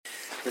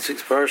This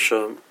week's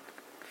parsha,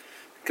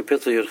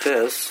 Kapitel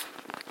Yurches.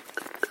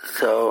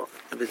 So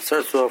it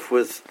starts off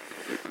with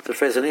the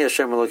phrase "Ani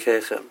Hashem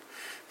Elokechem."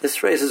 This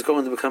phrase is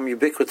going to become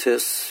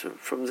ubiquitous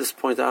from this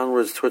point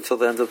onwards towards the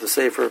end of the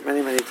Sefer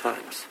many, many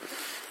times.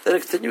 Then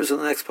it continues in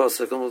the next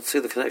pasuk, and we'll see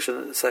the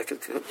connection in a second.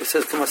 It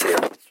says, "Kamasei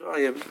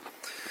Mitzrayim,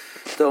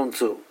 don't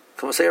do.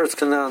 Kamasei Eretz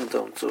Canaan,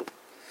 don't do.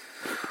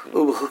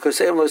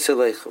 U'b'chukoseim lo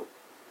yiseleichu."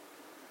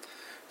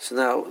 So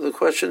now the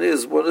question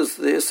is, what is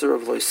the Isser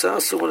of lo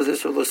yisasu? What is the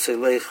Isser of lo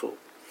yiseleichu?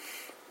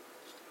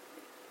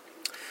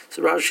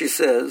 So Rashi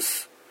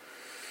says,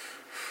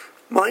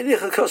 what does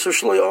the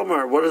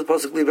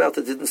pasuk leave out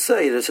that didn't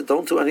say? It said,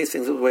 don't do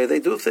anything the way they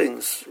do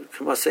things.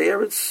 It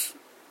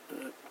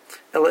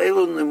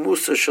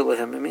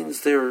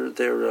means their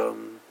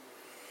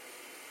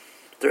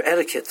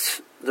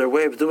etiquette, their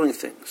way of doing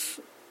things,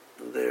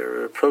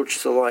 their approach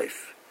to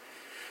life.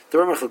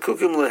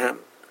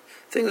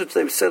 Things which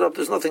they've set up,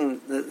 there's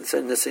nothing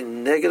necessarily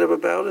negative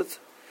about it,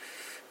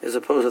 as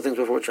opposed to things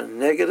before which are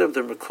negative.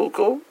 They're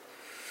mekulkul.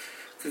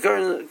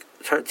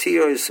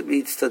 Tartiyos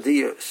meets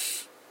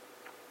tadiyos.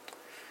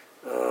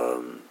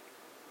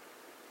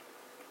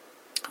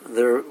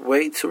 Their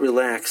way to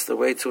relax, the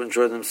way to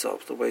enjoy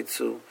themselves, the way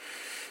to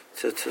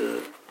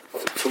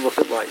look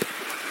at life.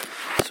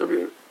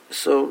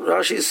 So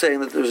Rashi is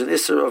saying that there's an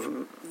issur of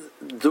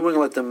doing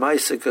like the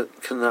Maaseh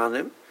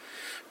Kananim,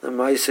 the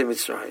Maaseh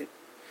Mitzrayim.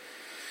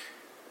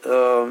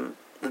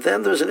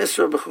 Then there's an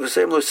issur of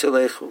b'chukoseim lo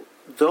yiseleichu.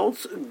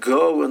 Don't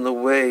go in the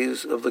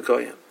ways of the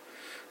goyim.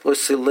 Lo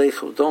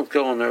yiseleichu. Don't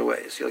go in their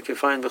ways. Like you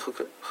find in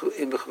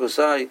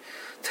b'chukosai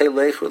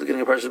teileichu, the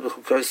beginning of parshat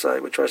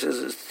b'chukosai, which Rashi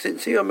says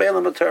tiyah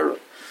me'elam atara.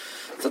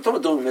 It's not talking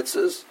about doing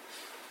mitzvahs.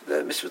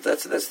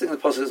 That's the thing the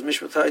pasuk says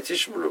mishpatai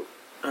tishmeru.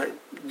 Right,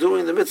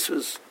 doing the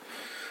mitzvahs.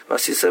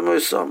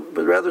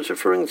 But rather it's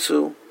referring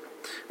to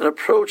an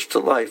approach to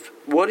life.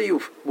 What are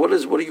you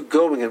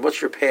going in? What's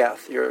your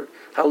path? Your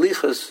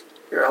halichas,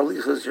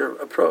 your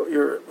approach,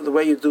 the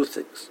way you do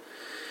things.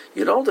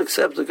 You don't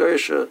accept the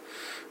Gersha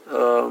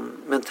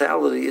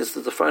mentality as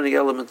the defining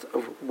element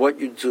of what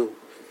you do.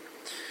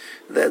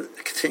 That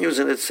continues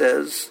and it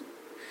says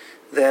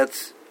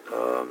that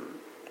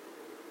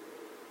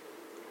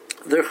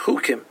they're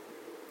chukim.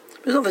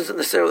 There's nothing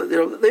necessarily.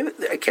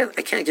 I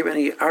can't give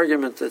any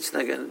argument that's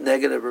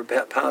negative or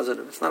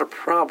positive. It's not a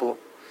problem.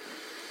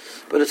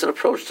 But it's an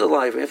approach to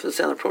life. We have to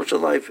understand approach to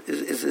life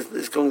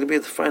is going to be a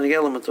defining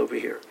element over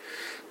here.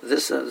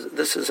 This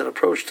is an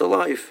approach to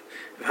life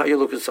of how you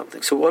look at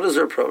something. So what is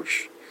their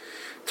approach?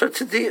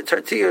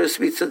 Tartiyos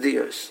meets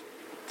tadiyos.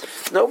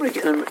 Nobody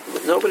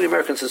in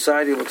American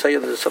society will tell you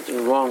there's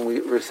something wrong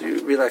with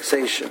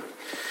relaxation,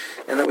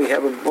 and that we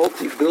have a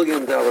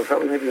multi-billion-dollar,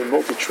 probably maybe a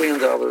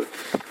multi-trillion-dollar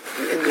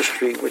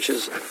industry which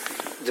is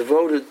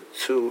devoted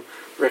to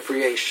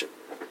recreation.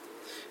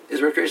 Is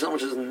recreation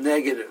something which is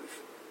negative?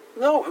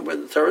 No,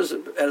 when the Torah's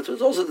attitude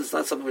is also it's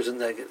not something which is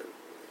negative,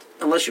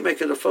 unless you make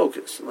it a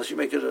focus, unless you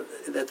make it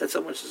that's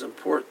something which is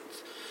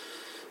important.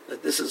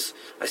 That this is,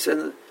 I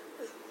spend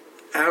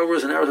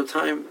hours and hours of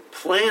time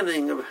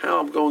planning of how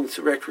I'm going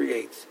to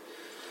recreate,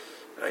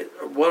 right,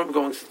 or what I'm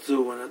going to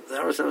do, and the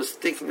hours I was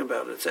thinking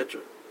about it,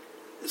 etc.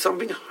 So I'm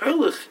being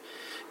heilig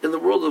in the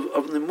world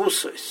of the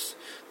Musais,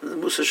 the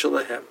Musa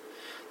Shalahem.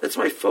 That's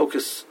my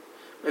focus.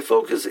 My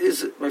focus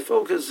is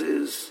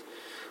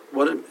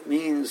what it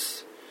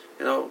means.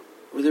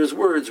 Where there's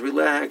words,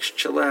 relax,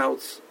 chill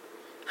out.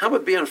 How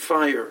about be on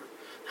fire?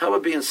 How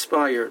about be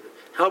inspired?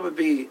 How about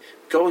be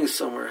going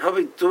somewhere? How about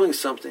be doing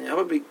something? How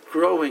about be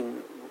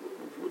growing,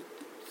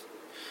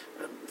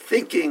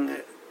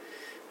 thinking?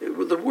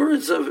 The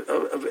words of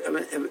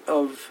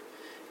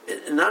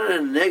not in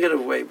a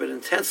negative way, but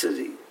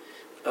intensity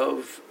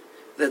of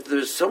that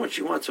there's so much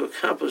you want to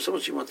accomplish, so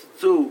much you want to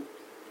do.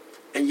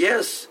 And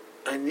yes,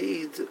 I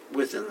need,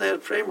 within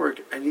that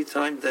framework, I need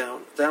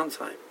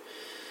downtime.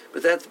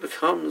 But that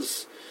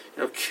becomes,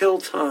 kill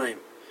time.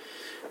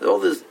 All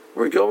this,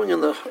 we're going in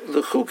the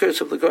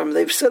chukas of the Goyim.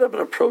 They've set up an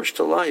approach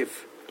to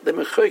life. They've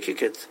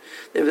mechoikik it.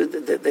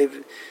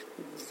 They've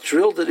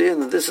drilled it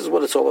in. This is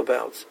what it's all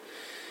about.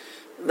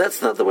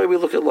 That's not the way we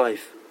look at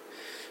life.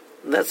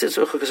 And that's it.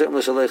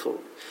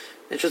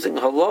 Interesting.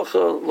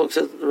 Halacha looks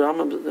at the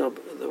Rambam,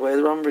 the way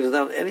the Rambam brings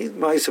down any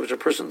ma'aseh which a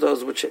person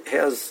does, which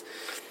has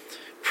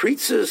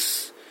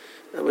pretzis,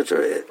 which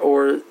are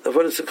or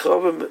avodas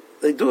hakrovim.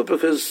 They do it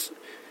because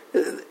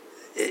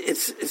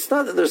it's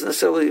not that there's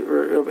necessarily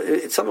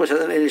it's something which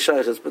has an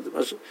shaykhs, but the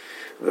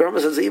Rambam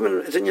says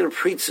even it's in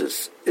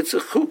pretzis. It's a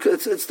chuk.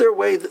 It's their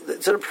way.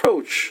 It's an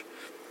approach.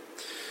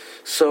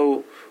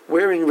 So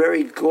wearing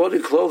very gaudy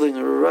clothing,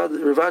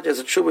 Ravaji has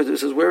a tshuva. It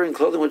says wearing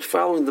clothing which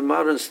following the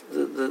modern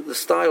the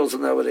styles of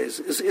nowadays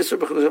is isur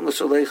b'chukoseim lo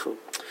yiseleichu.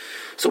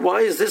 So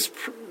why is this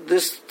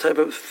type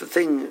of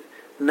thing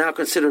now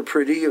considered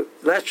pretty?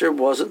 Last year it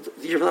wasn't.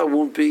 The year from now it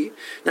won't be.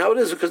 Now it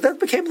is, because that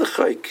became the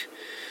chayk.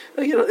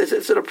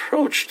 It's an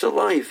approach to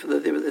life. And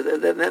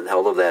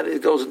all of that,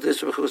 it goes into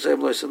isur b'chukoseim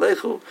lo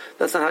yiseleichu.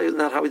 That's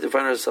not how we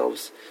define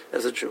ourselves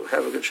as a Jew.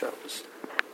 Have a good Shabbos.